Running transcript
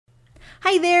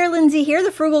Hi there, Lindsay here,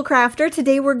 the Frugal Crafter.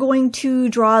 Today we're going to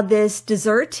draw this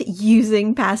dessert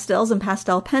using pastels and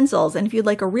pastel pencils. And if you'd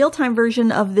like a real-time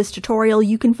version of this tutorial,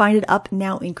 you can find it up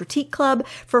now in Critique Club.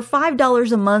 For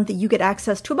 $5 a month, you get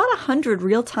access to about 100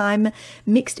 real-time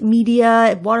mixed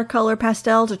media, watercolor,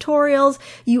 pastel tutorials.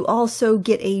 You also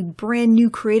get a brand new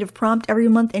creative prompt every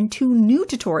month and 2 new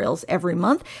tutorials every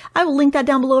month. I will link that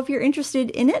down below if you're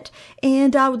interested in it,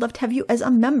 and I would love to have you as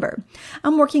a member.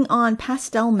 I'm working on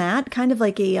Pastelmat, kind of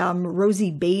like a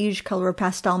rosy beige color of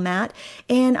Pastelmat,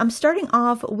 and I'm starting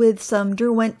off with some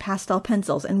Derwent pastel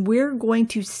pencils, and we're going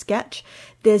to sketch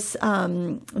this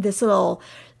this little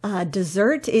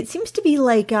dessert. It seems to be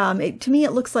like, to me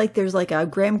it looks like there's like a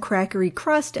graham crackery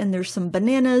crust, and there's some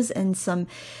bananas and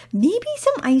maybe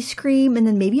some ice cream, and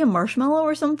then maybe a marshmallow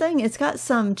or something. It's got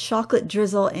some chocolate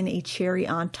drizzle and a cherry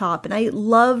on top, and I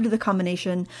loved the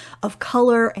combination of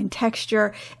color and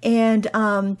texture, and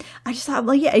I just thought,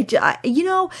 well, yeah, you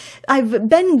know, I've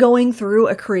been going through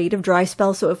a creative dry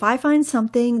spell, so if I find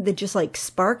something that just like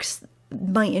sparks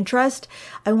my interest,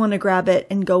 I want to grab it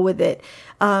and go with it.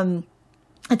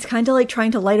 It's kind of like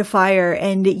trying to light a fire,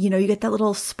 and you know, you get that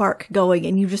little spark going,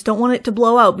 and you just don't want it to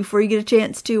blow out before you get a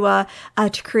chance to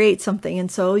create something. And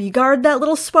so you guard that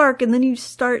little spark, and then you just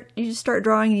start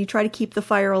drawing, and you try to keep the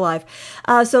fire alive.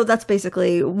 So that's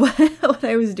basically what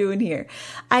I was doing here.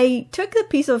 I took a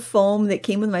piece of foam that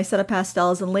came with my set of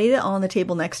pastels and laid it on the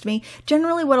table next to me.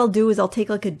 Generally, what I'll do is I'll take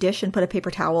like a dish and put a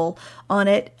paper towel on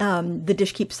it. The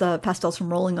dish keeps pastels from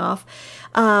rolling off.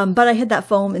 But I had that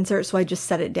foam insert, so I just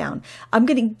set it down. I'm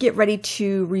going to get ready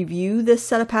to review this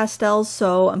set of pastels,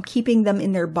 so I'm keeping them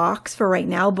in their box for right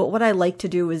now, but what I like to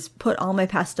do is put all my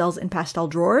pastels in pastel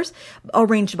drawers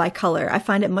arranged by color. I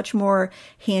find it much more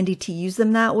handy to use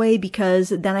them that way, because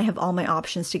then I have all my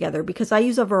options together. Because I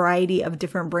use a variety of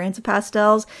different brands of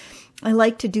pastels, I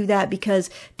like to do that because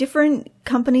different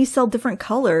companies sell different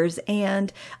colors,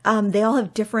 and they all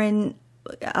have different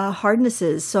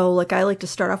hardnesses. So like I like to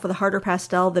start off with a harder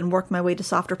pastel, then work my way to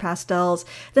softer pastels.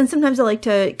 Then sometimes I like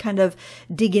to kind of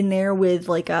dig in there with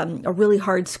like a really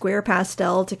hard square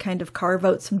pastel to kind of carve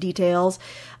out some details.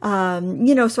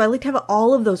 You know, so I like to have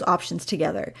all of those options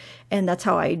together, and that's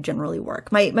how I generally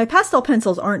work. My pastel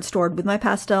pencils aren't stored with my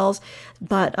pastels,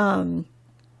 but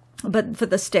for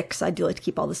the sticks, I do like to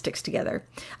keep all the sticks together.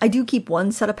 I do keep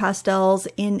one set of pastels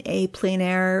in a plein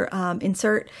air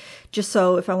insert, just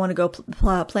so if I want to go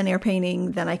plein air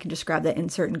painting, then I can just grab that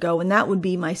insert and go. And that would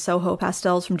be my Soho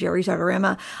pastels from Jerry's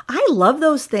Artorama. I love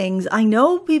those things. I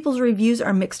know people's reviews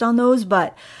are mixed on those,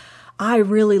 but I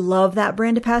really love that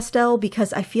brand of pastel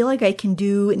because I feel like I can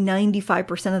do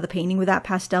 95% of the painting with that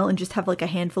pastel and just have like a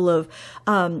handful of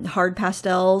hard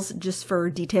pastels just for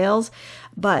details.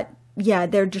 But yeah,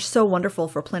 they're just so wonderful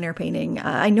for plein air painting.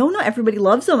 I know not everybody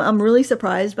loves them. I'm really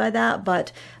surprised by that,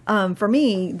 but for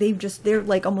me, they're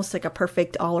like almost like a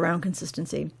perfect all-around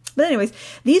consistency. But anyways,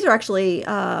 these are actually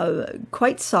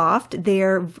quite soft.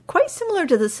 They're quite similar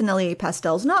to the Sennelier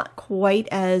pastels, not quite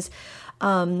as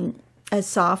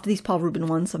soft, these Paul Rubin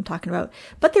ones I'm talking about,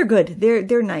 but they're good.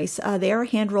 They're nice. They are a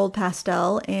hand-rolled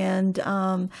pastel, and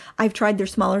I've tried their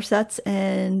smaller sets,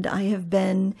 and I have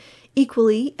been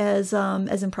equally as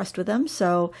impressed with them.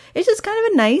 So it's just kind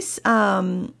of a nice,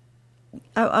 I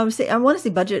would say, I want to say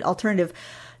budget alternative.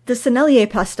 The Sennelier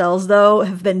pastels, though,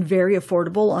 have been very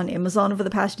affordable on Amazon over the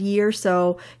past year.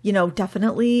 So, you know,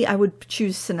 definitely I would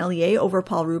choose Sennelier over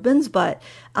Paul Rubens. But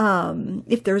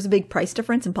if there's a big price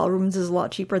difference and Paul Rubens is a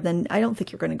lot cheaper, then I don't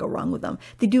think you're going to go wrong with them.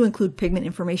 They do include pigment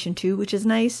information too, which is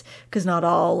nice because not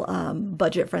all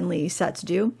budget-friendly sets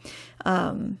do.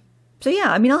 So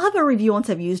yeah, I mean, I'll have a review once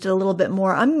I've used it a little bit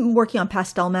more. I'm working on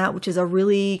Pastelmat, which is a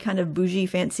really kind of bougie,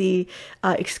 fancy,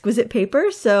 exquisite paper.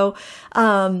 So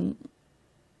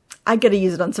I got to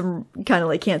use it on some kind of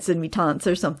like Can't Send Me Taunts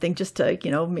or something, just to, you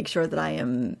know, make sure that I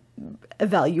am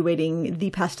evaluating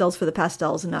the pastels for the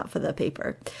pastels and not for the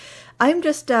paper. I'm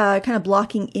just kind of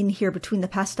blocking in here between the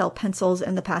pastel pencils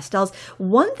and the pastels.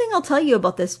 One thing I'll tell you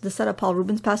about the set of Paul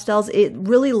Rubens pastels, it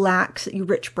really lacks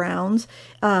rich browns.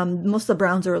 Most of the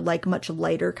browns are like much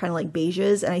lighter, kind of like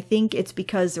beiges, and I think it's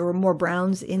because there were more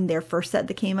browns in their first set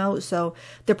that came out, so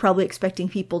they're probably expecting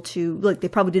people to, like, they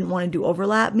probably didn't want to do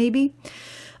overlap, maybe.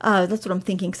 That's what I'm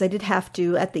thinking, because I did have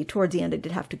to, towards the end, I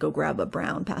did have to go grab a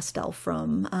brown pastel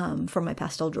from my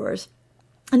pastel drawers.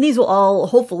 And these will all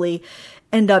hopefully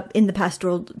end up in the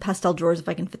pastel drawers if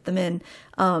I can fit them in,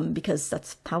 because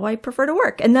that's how I prefer to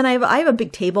work. And then I have a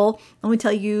big table. Let me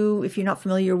tell you, if you're not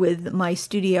familiar with my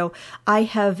studio, I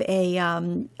have a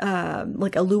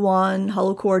like a Luan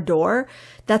hollow core door.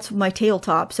 That's my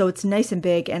tabletop, so it's nice and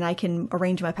big, and I can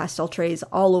arrange my pastel trays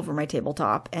all over my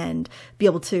tabletop and be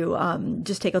able to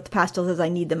just take out the pastels as I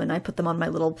need them, and I put them on my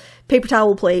little paper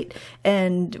towel plate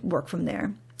and work from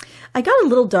there. I got a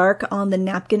little dark on the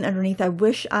napkin underneath. I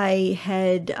wish I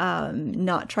had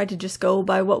not tried to just go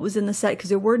by what was in the set, because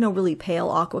there were no really pale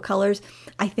aqua colors.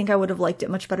 I think I would have liked it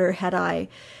much better had I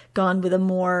gone with a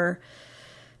more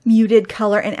muted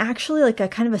color, and actually like a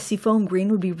kind of a seafoam green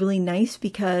would be really nice,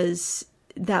 because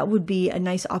that would be a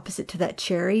nice opposite to that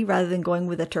cherry rather than going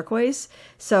with a turquoise.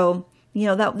 So, you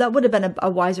know, that would have been a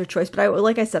wiser choice. But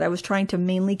like I said, I was trying to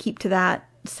mainly keep to that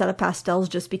set of pastels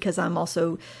just because I'm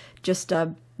also just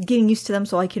getting used to them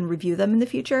so I can review them in the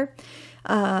future.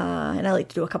 And I like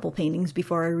to do a couple paintings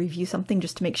before I review something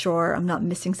just to make sure I'm not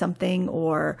missing something,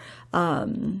 or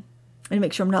and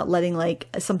make sure I'm not letting like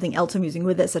something else I'm using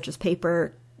with it, such as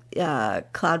paper,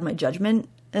 cloud my judgment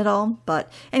at all.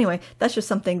 But anyway, that's just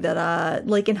something that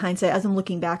like in hindsight, as I'm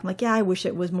looking back, I'm like, yeah, I wish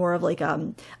it was more of like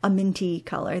a minty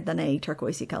color than a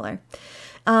turquoisey color.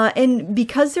 And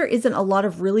because there isn't a lot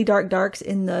of really dark darks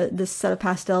in this set of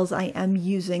pastels, I am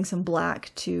using some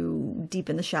black to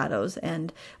deepen the shadows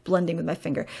and blending with my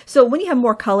finger. So when you have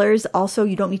more colors, also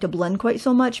you don't need to blend quite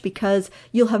so much, because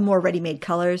you'll have more ready-made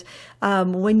colors.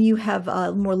 When you have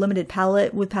a more limited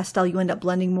palette with pastel, you end up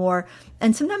blending more.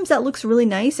 And sometimes that looks really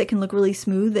nice. It can look really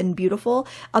smooth and beautiful.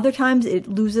 Other times it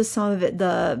loses some of it,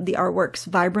 the artwork's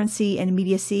vibrancy and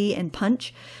immediacy and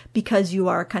punch, because you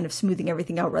are kind of smoothing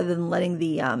everything out rather than letting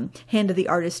the hand of the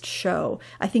artist show.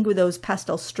 I think with those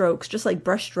pastel strokes, just like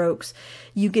brush strokes,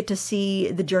 you get to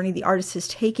see the journey the artist has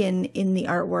taken in the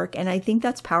artwork. And I think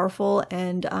that's powerful.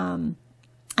 And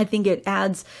I think it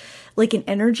adds like an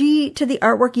energy to the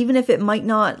artwork, even if it might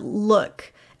not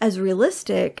look as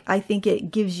realistic. I think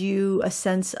it gives you a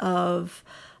sense of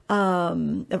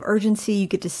urgency. You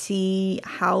get to see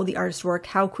how the artist worked,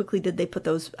 how quickly did they put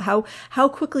those, how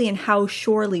quickly and how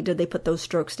surely did they put those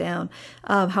strokes down,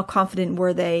 how confident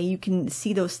were they. You can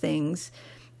see those things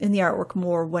in the artwork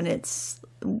more when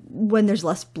there's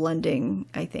less blending,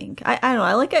 I think. I don't know,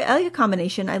 I like a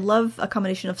combination. I love a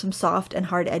combination of some soft and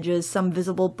hard edges, some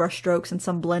visible brush strokes and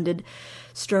some blended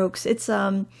strokes. It's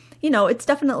you know, it's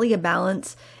definitely a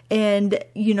balance. And,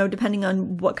 you know, depending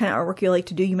on what kind of artwork you like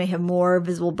to do, you may have more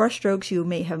visible brush strokes, you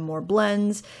may have more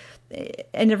blends,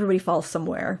 and everybody falls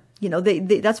somewhere. You know,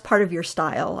 that's part of your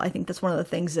style. I think that's one of the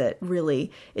things that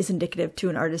really is indicative to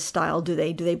an artist's style. Do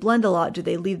they blend a lot? Do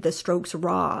they leave the strokes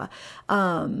raw?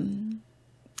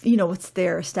 You know, what's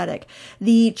their aesthetic?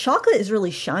 The chocolate is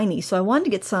really shiny, so I wanted to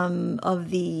get some of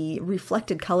the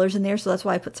reflected colors in there, so that's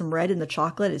why I put some red in the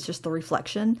chocolate. It's just the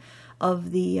reflection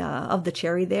of the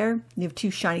cherry there. You have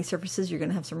two shiny surfaces, you're going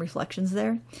to have some reflections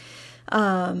there.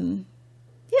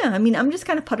 Yeah, I mean, I'm just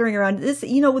kind of puttering around this.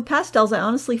 You know, with pastels,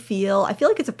 I feel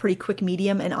like it's a pretty quick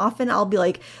medium, and often I'll be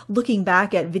like looking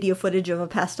back at video footage of a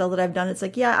pastel that I've done. It's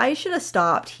like, yeah, I should have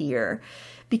stopped here,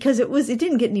 because it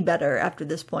didn't get any better after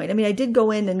this point. I mean, I did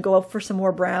go in and go up for some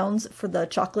more browns for the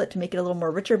chocolate to make it a little more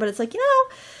richer, but it's like, you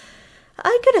know,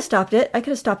 I could have stopped it. I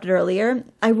could have stopped it earlier.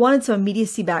 I wanted some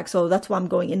immediacy back, so that's why I'm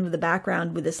going in with the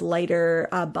background with this lighter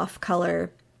buff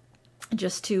color,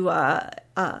 just to,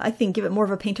 I think, give it more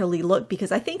of a painterly look,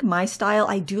 because I think my style,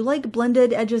 I do like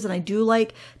blended edges and I do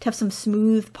like to have some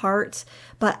smooth parts,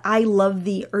 but I love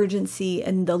the urgency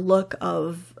and the look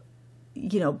of,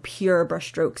 you know, pure brush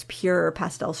strokes, pure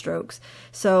pastel strokes.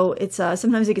 So it's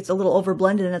sometimes it gets a little over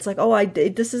blended, and it's like, oh,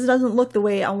 this doesn't look the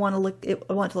way I want to look. It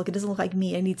doesn't look like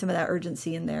me. I need some of that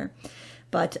urgency in there.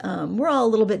 But we're all a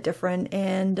little bit different,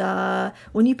 and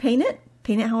when you paint it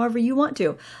however you want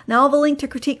to. Now I'll have a link to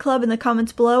Critique Club in the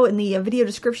comments below in the video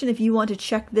description if you want to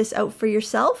check this out for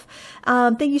yourself.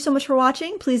 Thank you so much for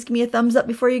watching. Please give me a thumbs up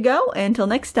before you go. And until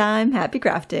next time, happy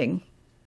crafting.